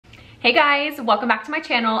Hey guys, welcome back to my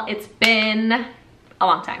channel. It's been a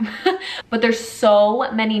long time, but there's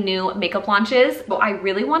so many new makeup launches. So I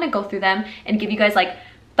really want to go through them and give you guys like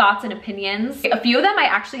thoughts and opinions. A few of them I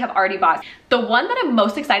actually have already bought. The one that I'm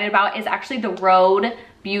most excited about is actually the Rhode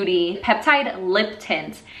Beauty Peptide Lip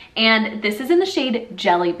Tint. And this is in the shade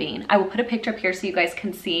Jelly Bean. I will put a picture up here so you guys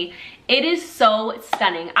can see. It is so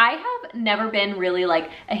stunning. I have never been really like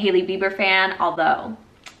a Hailey Bieber fan, although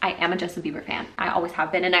I am a Justin Bieber fan. I always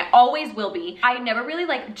have been and I always will be. I never really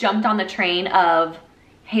like jumped on the train of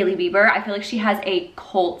Hailey Bieber. I feel like she has a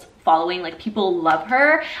cult following, like people love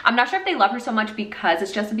her. I'm not sure if they love her so much because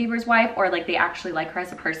it's Justin Bieber's wife or like they actually like her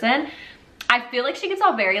as a person. I feel like she gives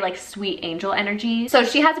all very like sweet angel energy. So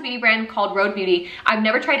she has a beauty brand called Rhode Beauty. I've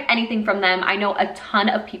never tried anything from them. I know a ton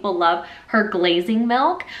of people love her glazing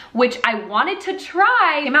milk, which I wanted to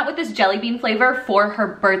try. Came out with this jelly bean flavor for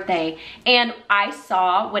her birthday. And I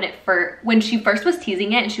saw when she first was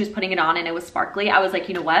teasing it and she was putting it on and it was sparkly, I was like,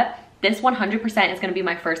 you know what? This 100% is gonna be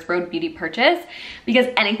my first Rhode Beauty purchase because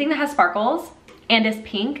anything that has sparkles and is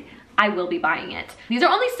pink, I will be buying it. These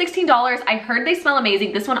are only $16. I heard they smell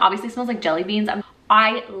amazing. This one obviously smells like jelly beans.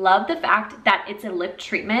 I love the fact that it's a lip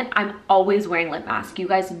treatment. I'm always wearing lip mask. You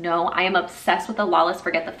guys know I am obsessed with the Lawless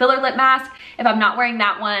Forget the Filler lip mask. If I'm not wearing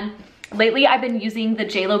that one, lately I've been using the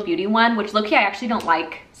JLo Beauty one, which low-key I actually don't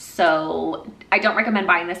like. So I don't recommend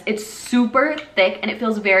buying this. It's super thick and it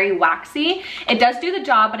feels very waxy. It does do the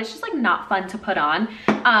job, but it's just like not fun to put on.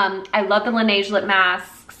 I love the Laneige lip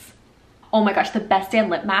masks. Oh my gosh, the Best Damn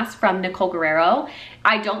lip mask from Nicole Guerrero.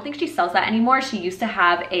 I don't think she sells that anymore. She used to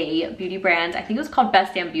have a beauty brand. I think it was called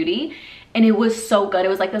Best Damn Beauty. And it was so good. It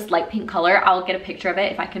was like this light pink color. I'll get a picture of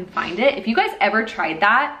it if I can find it. If you guys ever tried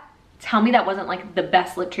that, tell me that wasn't like the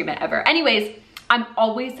best lip treatment ever. Anyways, I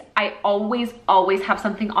always have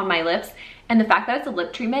something on my lips. And the fact that it's a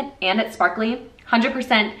lip treatment and it's sparkly,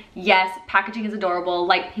 100% yes. Packaging is adorable,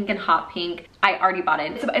 light pink and hot pink. I already bought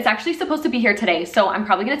it. It's actually supposed to be here today, so I'm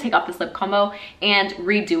probably gonna take off this lip combo and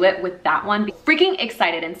redo it with that one. Freaking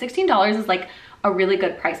excited, and $16 is like a really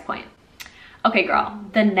good price point. Okay girl,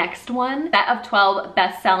 the next one, set of 12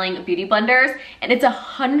 best-selling beauty blenders, and it's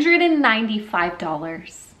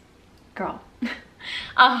 $195. Girl.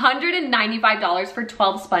 $195 for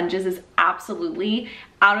 12 sponges is absolutely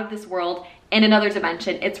out of this world, in another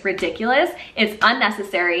dimension. It's ridiculous. It's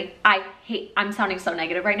unnecessary. I'm sounding so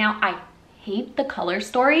negative right now. I hate the color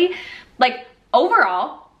story. Like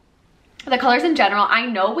overall, the colors in general, I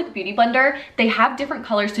know with Beauty Blender, they have different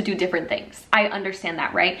colors to do different things. I understand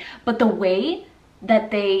that, right? But the way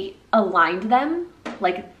that they aligned them,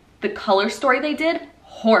 like the color story they did,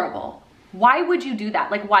 horrible. Why would you do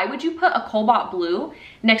that? Like, why would you put a cobalt blue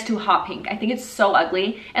next to a hot pink? I think it's so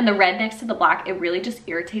ugly. And the red next to the black, it really just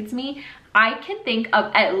irritates me. I can think of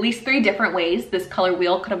at least 3 different ways this color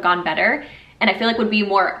wheel could have gone better. And I feel like would be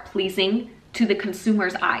more pleasing to the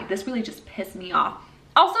consumer's eye. This really just pissed me off.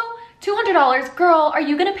 Also, $200, girl, are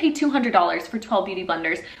you gonna pay $200 for 12 beauty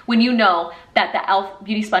blenders when you know that the e.l.f.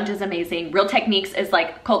 Beauty Sponge is amazing? Real Techniques is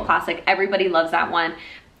like cult classic. Everybody loves that one.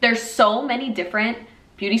 There's so many different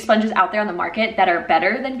beauty sponges out there on the market that are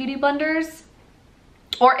better than beauty blenders,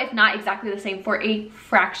 or if not exactly the same, for a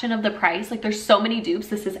fraction of the price. Like there's so many dupes.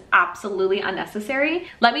 This is absolutely unnecessary.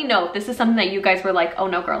 Let me know if this is something that you guys were like, oh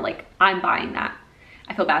no girl, like I'm buying that.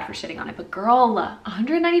 I feel bad for shitting on it, but girl,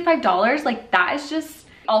 $195, like that is just.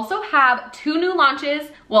 Also have 2 new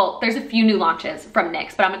launches. Well, there's a few new launches from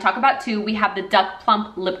NYX, but I'm gonna talk about 2. We have the Duck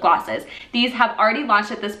Plump lip glosses. These have already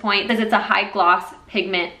launched at this point because it's a high gloss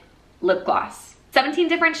pigment lip gloss. 17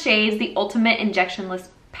 different shades, the ultimate injectionless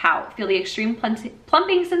pout. Feel the extreme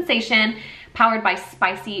plumping sensation powered by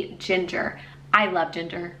spicy ginger. I love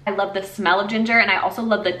ginger. I love the smell of ginger and I also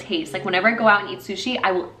love the taste. Like whenever I go out and eat sushi,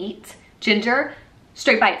 I will eat ginger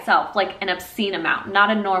straight by itself, like an obscene amount, not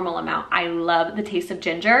a normal amount. I love the taste of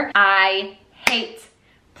ginger. I hate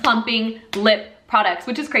plumping lip products,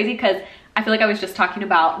 which is crazy because I feel like I was just talking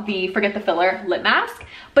about the Forget the Filler lip mask,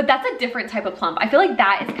 but that's a different type of plump. I feel like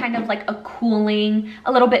that is kind of like a cooling,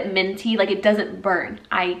 a little bit minty, like it doesn't burn.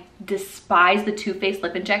 I despise the Too Faced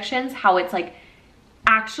lip injections, how it's like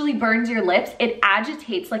actually burns your lips. It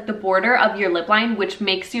agitates like the border of your lip line, which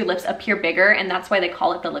makes your lips appear bigger, and that's why they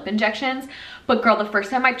call it the lip injections. But girl, the first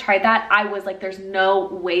time I tried that, I was like, there's no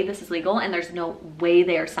way this is legal and there's no way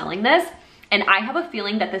they are selling this. And I have a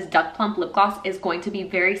feeling that this Duck Plump lip gloss is going to be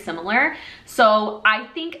very similar. So I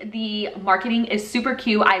think the marketing is super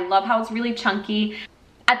cute. I love how it's really chunky.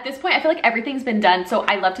 At this point, I feel like everything's been done. So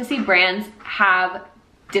I love to see brands have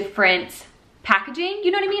different packaging,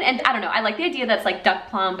 you know what I mean? And I don't know, I like the idea that it's like Duck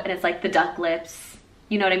Plump and it's like the duck lips.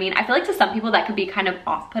 You know what I mean? I feel like to some people that could be kind of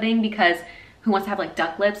off-putting because who wants to have like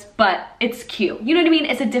duck lips, but it's cute. You know what I mean?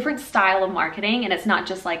 It's a different style of marketing, and it's not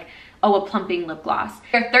just like, oh, a plumping lip gloss.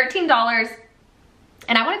 They're $13.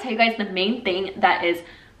 And I want to tell you guys the main thing that is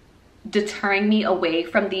deterring me away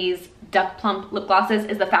from these duck plump lip glosses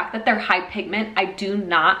is the fact that they're high pigment. I do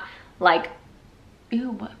not like,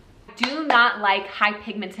 do not like high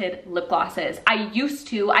pigmented lip glosses. I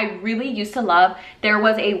really used to love, there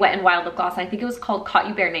was a Wet n Wild lip gloss, I think it was called Caught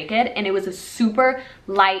You Bare Naked, and it was a super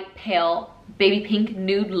light, pale, baby pink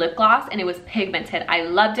nude lip gloss, and it was pigmented. I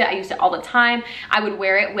loved it. I used it all the time. I would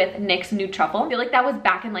wear it with NYX Nude Truffle. I feel like that was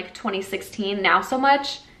back in like 2016. Now so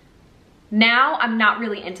much. Now I'm not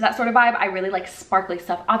really into that sort of vibe. I really like sparkly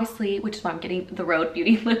stuff, obviously, which is why I'm getting the Rhode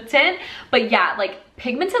Beauty lip tint. But yeah, like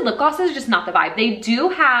pigmented lip glosses is just not the vibe. They do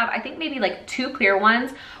have, I think maybe like 2 clear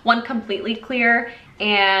ones, one completely clear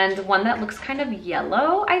and one that looks kind of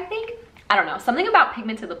yellow, I think. I don't know. Something about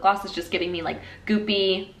pigmented lip gloss is just giving me like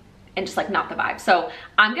goopy and just like not the vibe. So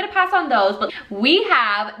I'm gonna pass on those, but we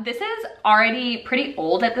have, this is already pretty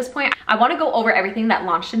old at this point. I wanna go over everything that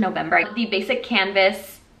launched in November. The Basic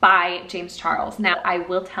Canvas by James Charles. Now, I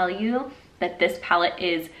will tell you that this palette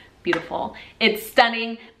is beautiful. It's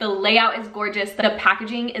stunning. The layout is gorgeous. The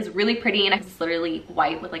packaging is really pretty, and it's literally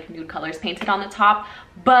white with like nude colors painted on the top.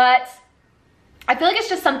 But I feel like it's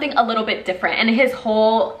just something a little bit different. And his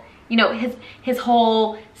whole, you know, his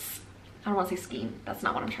whole, I don't want to say scheme. That's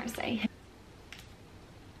not what I'm trying to say.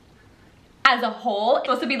 As a whole, it's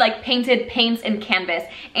supposed to be like painted paints and canvas,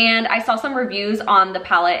 and I saw some reviews on the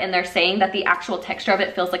palette and they're saying that the actual texture of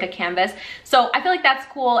it feels like a canvas. So I feel like that's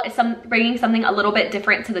cool. It's bringing something a little bit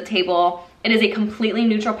different to the table. It is a completely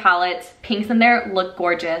neutral palette. Pinks in there look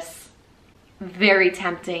gorgeous. Very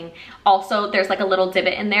tempting. Also, there's like a little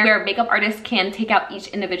divot in there where makeup artists can take out each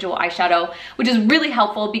individual eyeshadow, which is really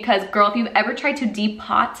helpful because, girl, if you've ever tried to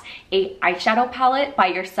depot a eyeshadow palette by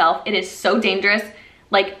yourself, it is so dangerous.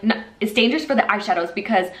 Like, it's dangerous for the eyeshadows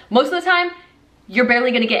because most of the time you're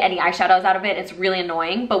barely gonna get any eyeshadows out of it. It's really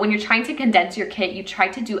annoying. But when you're trying to condense your kit, you try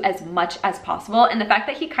to do as much as possible. And the fact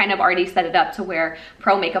that he kind of already set it up to where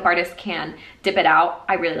pro makeup artists can dip it out,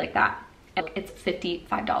 I really like that. And it's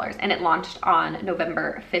 $55 and it launched on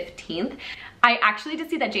November 15th. I actually did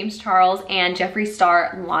see that James Charles and Jeffree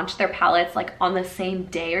Star launched their palettes like on the same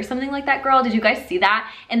day or something like that, girl. Did you guys see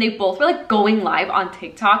that? And they both were like going live on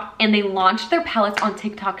TikTok, and they launched their palettes on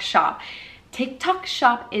TikTok Shop. TikTok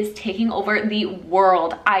Shop is taking over the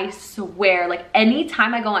world, I swear. Like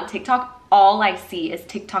anytime I go on TikTok, all I see is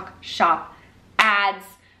TikTok Shop ads,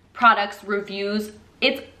 products, reviews.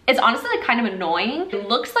 It's honestly like kind of annoying. It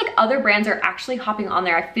looks like other brands are actually hopping on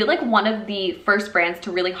there. I feel like one of the first brands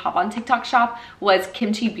to really hop on TikTok Shop was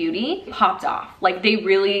Kimchi Beauty. Popped off. Like they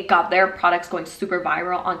really got their products going super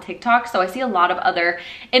viral on TikTok. So I see a lot of other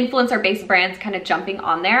influencer-based brands kind of jumping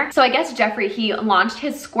on there. So I guess Jeffree, he launched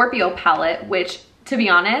his Scorpio palette, which, to be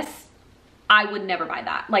honest, I would never buy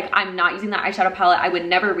that. Like, I'm not using that eyeshadow palette. I would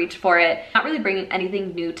never reach for it. Not really bringing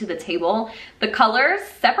anything new to the table. The colors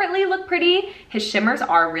separately look pretty. His shimmers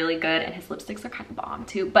are really good, and his lipsticks are kind of bomb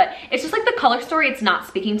too. But it's just like the color story, it's not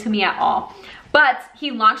speaking to me at all. But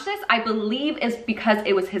he launched this, I believe, is because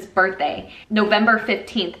it was his birthday, November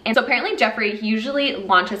 15th. And so apparently Jeffree, he usually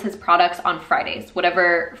launches his products on Fridays.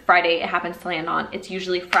 Whatever Friday it happens to land on, it's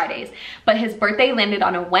usually Fridays. But his birthday landed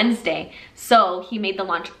on a Wednesday. So he made the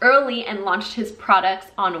launch early and launched his products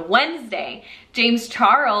on Wednesday. James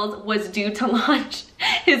Charles was due to launch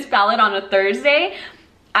his palette on a Thursday,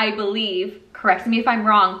 I believe. Correct me if I'm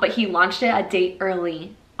wrong, but he launched it a day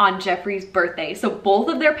early on Jeffree's birthday. So both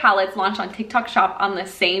of their palettes launched on TikTok Shop on the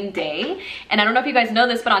same day. And I don't know if you guys know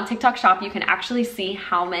this, but on TikTok Shop, you can actually see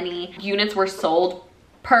how many units were sold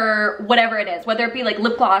per whatever it is, whether it be like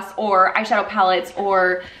lip gloss or eyeshadow palettes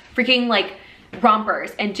or freaking like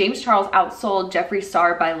rompers. And James Charles outsold Jeffree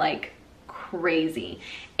Star by like crazy.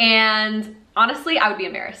 And honestly, I would be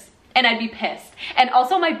embarrassed. And I'd be pissed. And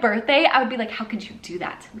also my birthday, I would be like, how could you do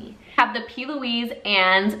that to me? Have the P. Louise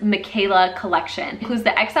and Michaela collection. Includes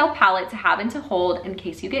the XL palette to have and to hold in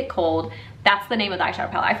case you get cold. That's the name of the eyeshadow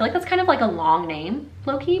palette. I feel like that's kind of like a long name,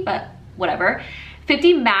 low-key, but whatever.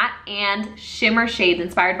 50 matte and shimmer shades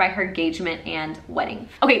inspired by her engagement and wedding.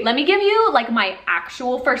 Okay, let me give you like my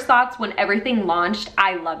actual first thoughts when everything launched.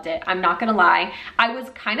 I loved it. I'm not gonna lie. I was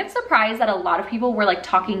kind of surprised that a lot of people were like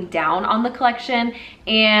talking down on the collection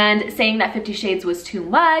and saying that 50 Shades was too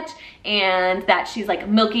much and that she's like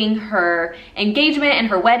milking her engagement and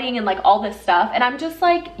her wedding and like all this stuff. And I'm just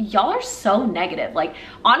like, y'all are so negative. Like,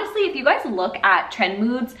 honestly, if you guys look at Trend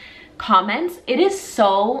Mood's comments, it is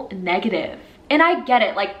so negative. And I get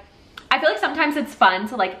it. Like, I feel like sometimes it's fun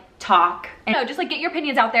to like talk and just like get your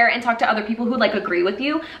opinions out there and talk to other people who like agree with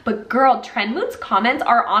you. But girl, Trend Mood's comments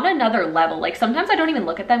are on another level. Like sometimes I don't even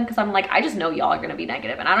look at them because I'm like, I just know y'all are gonna be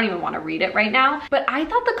negative and I don't even want to read it right now. But I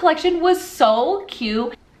thought the collection was so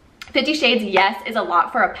cute. 50 Shades, yes, is a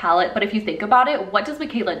lot for a palette, but if you think about it, what does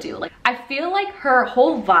Michaela do? Like, I feel like her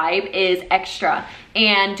whole vibe is extra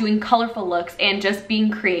and doing colorful looks and just being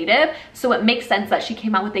creative. So it makes sense that she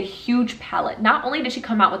came out with a huge palette. Not only did she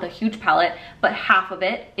come out with a huge palette, but half of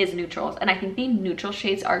it is neutrals. And I think the neutral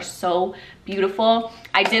shades are so beautiful.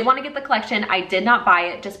 I did want to get the collection. I did not buy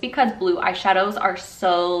it just because blue eyeshadows are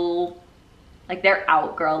so, like, they're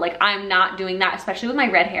out, girl. Like, I'm not doing that, especially with my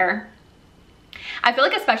red hair. I feel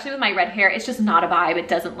like especially with my red hair, it's just not a vibe. It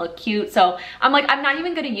doesn't look cute. So I'm like, I'm not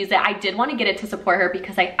even gonna use it. I did want to get it to support her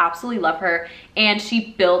because I absolutely love her. And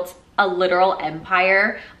she built a literal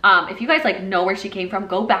empire. If you guys like know where she came from,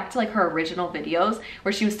 go back to like her original videos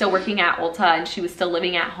where she was still working at Ulta and she was still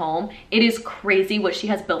living at home. It is crazy what she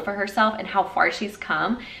has built for herself and how far she's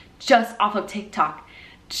come just off of TikTok.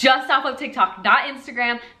 Just off of TikTok, not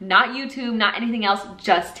Instagram, not YouTube, not anything else,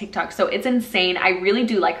 just TikTok. So it's insane. I really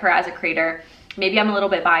do like her as a creator. Maybe I'm a little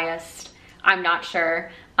bit biased. I'm not sure.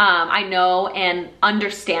 I know and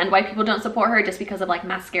understand why people don't support her just because of like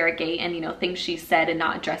mascara gate and, you know, things she said and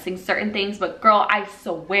not addressing certain things. But girl, I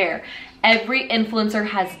swear, every influencer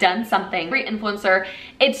has done something. Every influencer,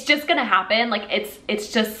 it's just gonna happen. Like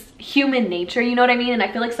it's just human nature, you know what I mean? And I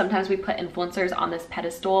feel like sometimes we put influencers on this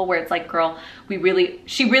pedestal where it's like, girl, she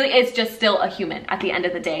really is just still a human at the end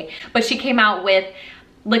of the day. But she came out with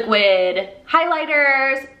liquid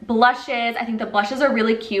highlighters, blushes. I think the blushes are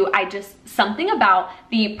really cute. Something about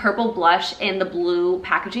the purple blush and the blue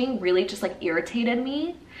packaging really just like irritated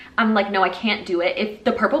me. I'm like, no, I can't do it. If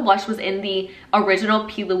the purple blush was in the original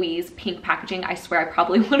P. Louise pink packaging, I swear I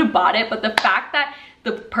probably would have bought it. But the fact that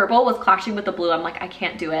the purple was clashing with the blue, I'm like, I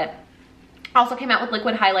can't do it. Also came out with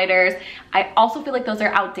liquid highlighters. I also feel like those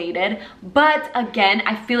are outdated, but again,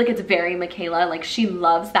 I feel like it's very Michaela. Like she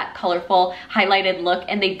loves that colorful highlighted look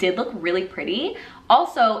and they did look really pretty.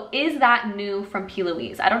 Also, is that new from P.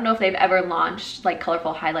 Louise? I don't know if they've ever launched like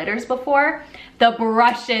colorful highlighters before. The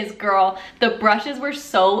brushes, girl. The brushes were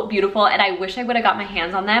so beautiful and I wish I would have got my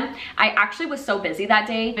hands on them. I actually was so busy that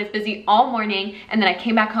day. I was busy all morning and then I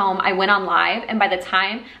came back home, I went on live, and by the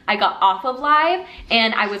time I got off of live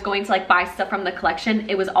and I was going to like buy stuff from the collection,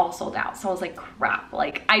 it was all sold out. So I was like, crap,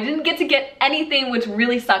 like I didn't get to get anything, which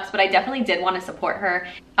really sucks, but I definitely did want to support her.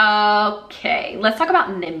 Okay, let's talk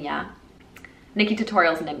about Nimya. Nikkie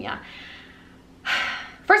Tutorials Nimya.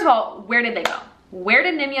 First of all, where did they go? Where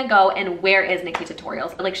did Nimya go and where is Nikkie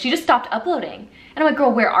Tutorials? Like she just stopped uploading. And I'm like,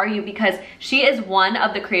 girl, where are you? Because she is one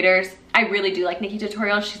of the creators. I really do like Nikkie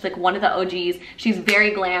Tutorials. She's like one of the OGs. She's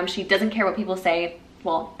very glam. She doesn't care what people say.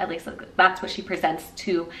 Well, at least that's what she presents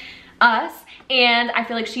to us. And I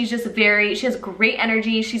feel like she's just she has great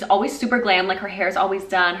energy. She's always super glam. Like her hair is always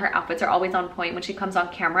done. Her outfits are always on point when she comes on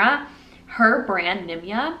camera. Her brand,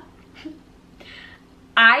 Nimya,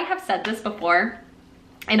 I have said this before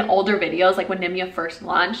in older videos, like when Nimya first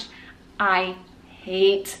launched, I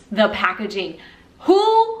hate the packaging.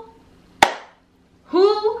 Who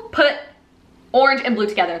put orange and blue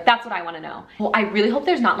together? That's what I want to know. Well, I really hope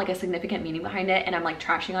there's not like a significant meaning behind it and I'm like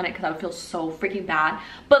trashing on it because I would feel so freaking bad.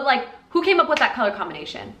 But like, who came up with that color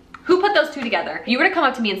combination? Who put those two together? If you were to come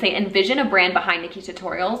up to me and say, envision a brand behind Nikkie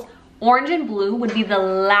Tutorials, orange and blue would be the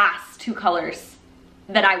last two colors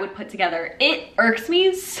that I would put together. It irks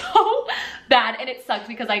me so bad and it sucks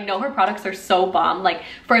because I know her products are so bomb. Like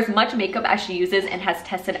for as much makeup as she uses and has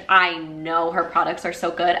tested, I know her products are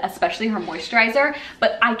so good, especially her moisturizer,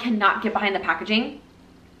 but I cannot get behind the packaging.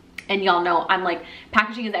 And y'all know I'm like,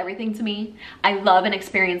 packaging is everything to me. I love an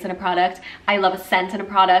experience in a product. I love a scent in a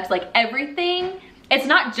product, like everything. It's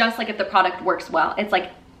not just like if the product works well, it's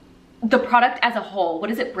like the product as a whole.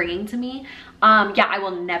 What is it bringing to me? Yeah, I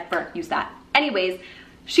will never use that. Anyways,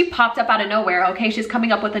 she popped up out of nowhere. Okay, she's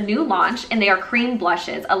coming up with a new launch and they are cream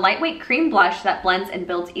blushes, a lightweight cream blush that blends and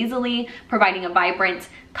builds easily, providing a vibrant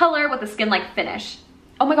color with a skin-like finish.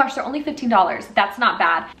 Oh my gosh, they're only $15. That's not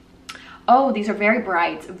bad. Oh, these are very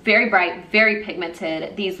bright, very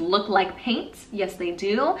pigmented. These look like paint. Yes, they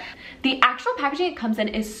do. The actual packaging it comes in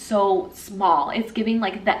is so small. It's giving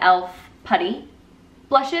like the e.l.f. putty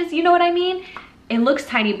blushes, you know what I mean? It looks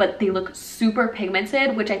tiny, but they look super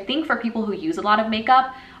pigmented, which I think for people who use a lot of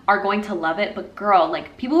makeup are going to love it. But girl,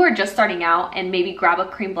 like people who are just starting out and maybe grab a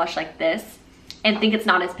cream blush like this and think it's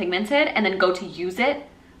not as pigmented and then go to use it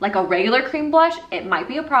like a regular cream blush, it might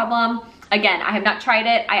be a problem. Again, I have not tried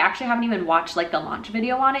it. I actually haven't even watched like the launch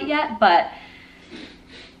video on it yet, but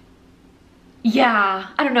Yeah,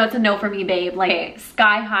 I don't know, it's a no for me, babe. Like, okay,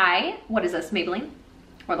 Sky High, what is this, Maybelline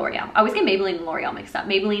or L'Oreal? I always get Maybelline and L'Oreal mixed up.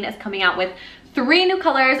 Maybelline is coming out with 3 new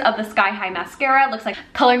colors of the Sky High mascara. It looks like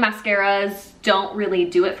colored mascaras don't really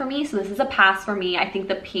do it for me, so this is a pass for me. I think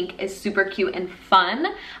the pink is super cute and fun.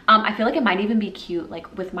 I feel like it might even be cute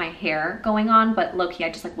like with my hair going on, but low-key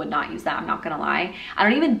I just like would not use that, I'm not gonna lie. I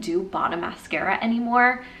don't even do bottom mascara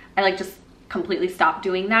anymore. I like just completely stopped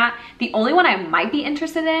doing that. The only one I might be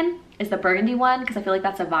interested in is the burgundy one, because I feel like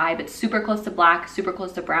that's a vibe. It's super close to black, super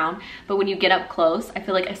close to brown, but when you get up close, I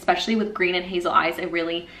feel like especially with green and hazel eyes, it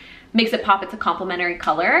really makes it pop. It's a complementary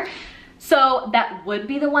color. So that would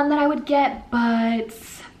be the one that I would get, but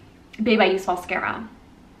babe, I use mascara.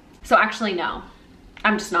 So actually no,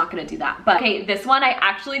 I'm just not gonna do that. But okay, this one I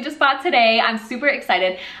actually just bought today. I'm super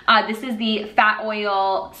excited. This is the Fat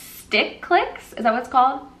Oil Stick Clicks. Is that what it's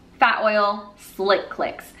called? Fat Oil Slick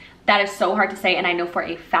Clicks. That is so hard to say, and I know for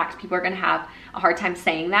a fact people are gonna have a hard time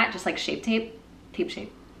saying that, just like Shape Tape,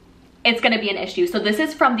 Shape. It's gonna be an issue. So this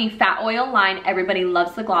is from the Fat Oil line. Everybody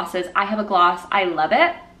loves the glosses. I have a gloss, I love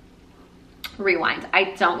it. Rewind,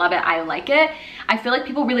 I don't love it, I like it. I feel like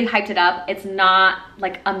people really hyped it up. It's not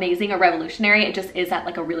like amazing or revolutionary, it just is at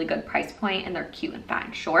like a really good price point, and they're cute and fat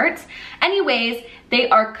and short. Anyways, they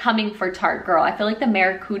are coming for Tarte, girl. I feel like the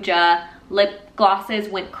Maracuja lip glosses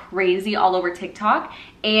went crazy all over TikTok,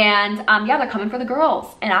 and yeah, they're coming for the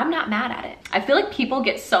girls, and I'm not mad at it. I feel like people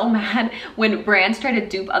get so mad when brands try to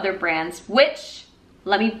dupe other brands, which,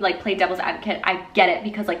 let me like play devil's advocate, I get it,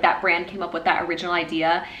 because like that brand came up with that original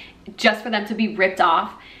idea just for them to be ripped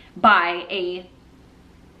off by a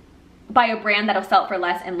brand that'll sell it for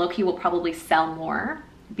less, and low-key will probably sell more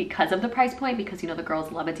because of the price point, because you know the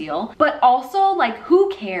girls love a deal. But also, like, who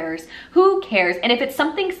cares? Who cares? And if it's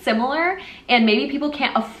something similar and maybe people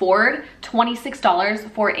can't afford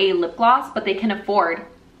 $26 for a lip gloss, but they can afford,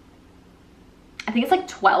 I think it's like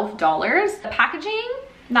 $12. The packaging,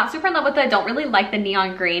 not super in love with it. Don't really like the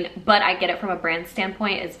neon green, but I get it from a brand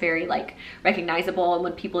standpoint. It's very like recognizable, and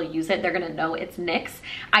when people use it, they're gonna know it's NYX.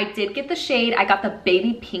 I did get the shade. I got the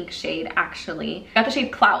baby pink shade, actually. I got the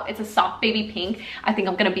shade Clout. It's a soft baby pink. I think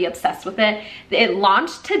I'm gonna be obsessed with it. It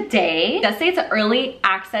launched today. It does say it's an early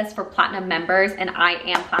access for platinum members, and I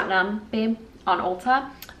am platinum, babe, on Ulta.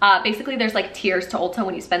 Basically, there's like tiers to Ulta.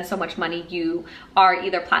 When you spend so much money, you are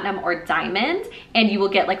either platinum or diamond, and you will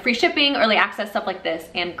get like free shipping, early access, stuff like this.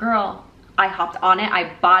 And girl, I hopped on it,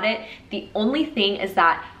 I bought it. The only thing is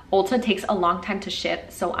that Ulta takes a long time to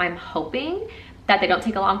ship, so I'm hoping that they don't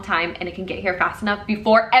take a long time and it can get here fast enough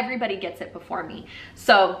before everybody gets it before me.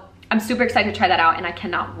 So I'm super excited to try that out, and I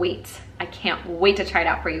cannot wait. I can't wait to try it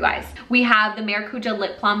out for you guys. We have the Maracuja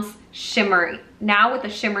Lip Plumps Shimmery, now with a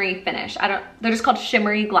shimmery finish. They're just called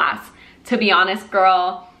Shimmery Glass. To be honest,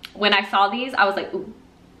 girl, when I saw these, I was like, ooh,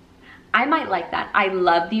 I might like that. I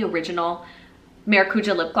love the original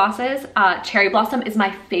Maracuja lip glosses. Cherry Blossom is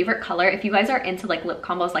my favorite color. If you guys are into like lip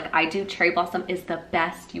combos like I do, Cherry Blossom is the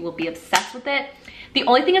best. You will be obsessed with it. The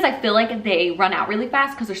only thing is I feel like they run out really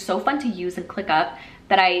fast because they're so fun to use and click up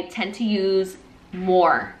that I tend to use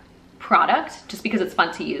more product just because it's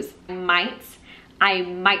fun to use. I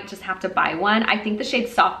might just have to buy one. I think the shade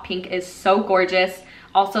Soft Pink is so gorgeous.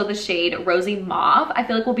 Also the shade Rosy Mauve, I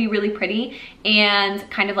feel like will be really pretty and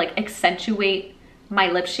kind of like accentuate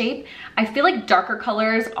my lip shape. I feel like darker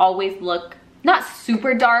colors always look not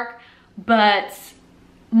super dark, but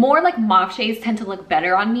more like mauve shades tend to look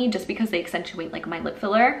better on me just because they accentuate like my lip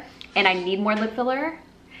filler, and I need more lip filler.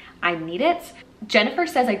 I need it. Jennifer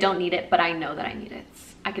says I don't need it, but I know that I need it.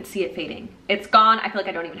 I could see it fading. It's gone. I feel like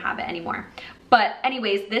I don't even have it anymore. But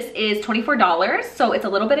anyways, this is $24, so it's a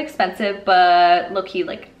little bit expensive, but low-key,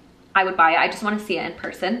 like, I would buy it. I just want to see it in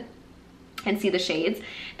person and see the shades.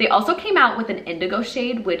 They also came out with an indigo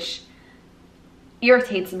shade, which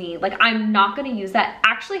irritates me. Like, I'm not going to use that.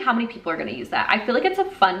 Actually, how many people are going to use that? I feel like it's a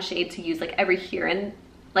fun shade to use like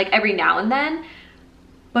every now and then,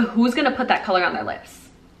 but who's going to put that color on their lips?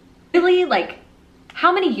 Really, like,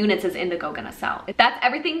 how many units is indigo gonna sell? That's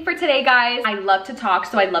everything for today, guys. I love to talk,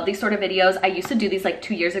 so I love these sort of videos. I used to do these like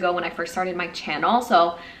 2 years ago when I first started my channel,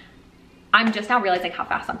 so I'm just now realizing how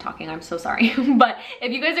fast I'm talking. I'm so sorry. But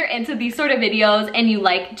if you guys are into these sort of videos and you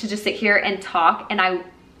like to just sit here and talk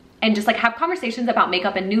and just like have conversations about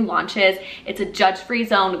makeup and new launches, it's a judge-free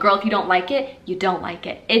zone. Girl, if you don't like it, you don't like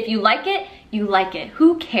it. If you like it, you like it.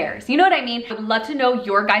 Who cares? You know what I mean? I would love to know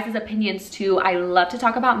your guys' opinions too. I love to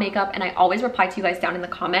talk about makeup, and I always reply to you guys down in the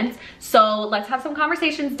comments. So let's have some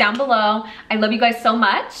conversations down below. I love you guys so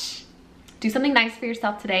much. Do something nice for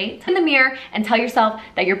yourself today. Look in the mirror and tell yourself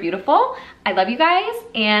that you're beautiful. I love you guys,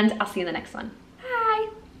 and I'll see you in the next one.